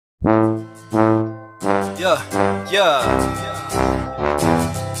Yeah, yeah.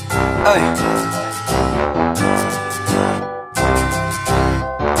 Hey.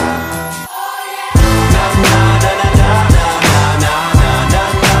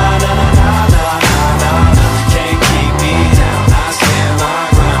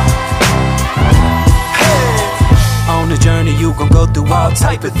 You gon' go through all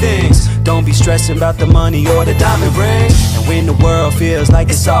type of things. Don't be stressing about the money or the diamond ring. And when the world feels like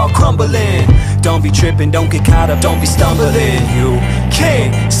it's all crumbling, don't be tripping, don't get caught up, don't be stumbling. You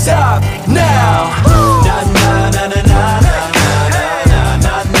can't stop now. Nah, nah, nah, nah, nah, nah.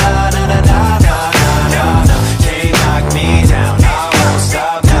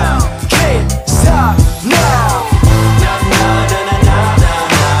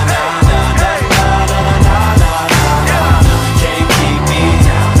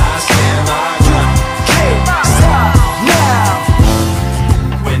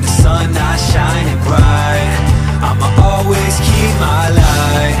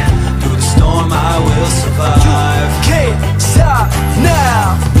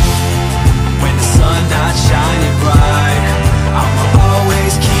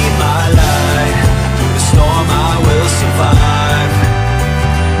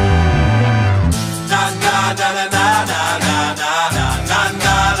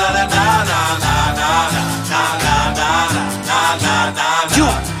 You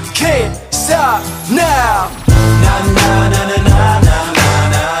can't stop now. Na na na na na na na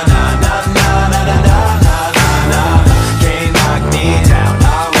na na na na na na. Can't knock me down, I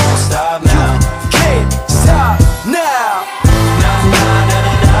won't stop now. Can't stop now. Na na na na na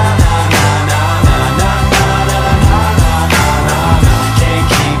na na na na na na. Can't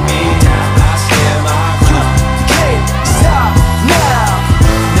keep me down, I stand my ground. Can't stop now.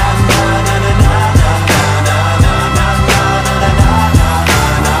 Na na na na na na na na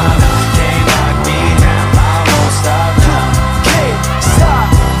na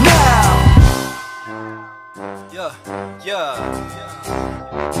na. Yeah.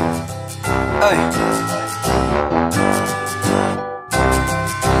 Hey.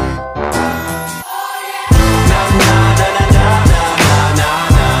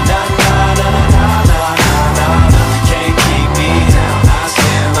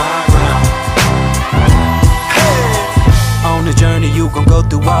 You gon' go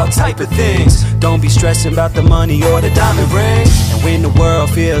through all type of things. Don't be stressing about the money or the diamond ring. And when the world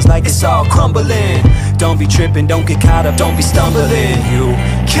feels like it's all crumbling, don't be tripping, don't get caught up, don't be stumbling. You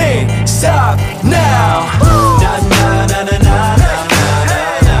can't stop now. Na na na na na na na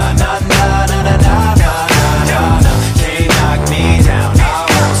na na na na na. Can't knock me down, I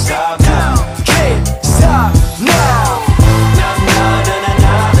won't stop now. Can't stop now. Na na na na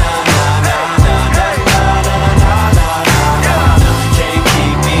na na na na na na. Can't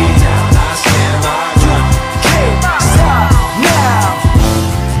keep me down, I stand my ground. Can't stop now.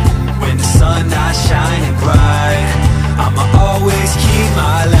 When the sun not shining bright, I'ma always keep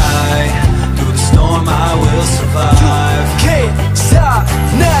my light. Through the storm I will survive. Can't stop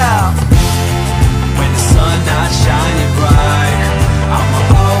now. When the sun not shining bright, I'ma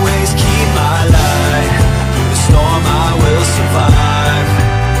always keep my light. Through the storm I will survive.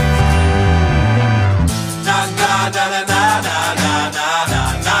 Na na na na na na na na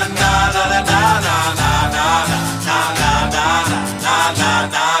na na na na na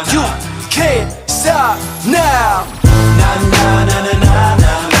na. You can't stop now. Na na na na na na na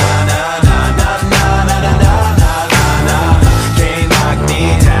na na na na na. Can't knock me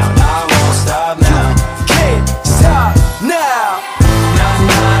down, I won't stop now. Can't stop now. Na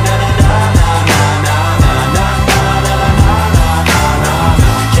na na na na na na na na.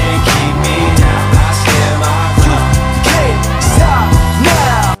 Can't keep me down, I stand my ground. Can't stop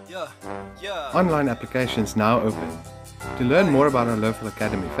now. Online applications now open. To learn more about our Lowveld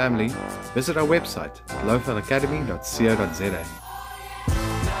Academy family, visit our website at lowveldacademy.co.za.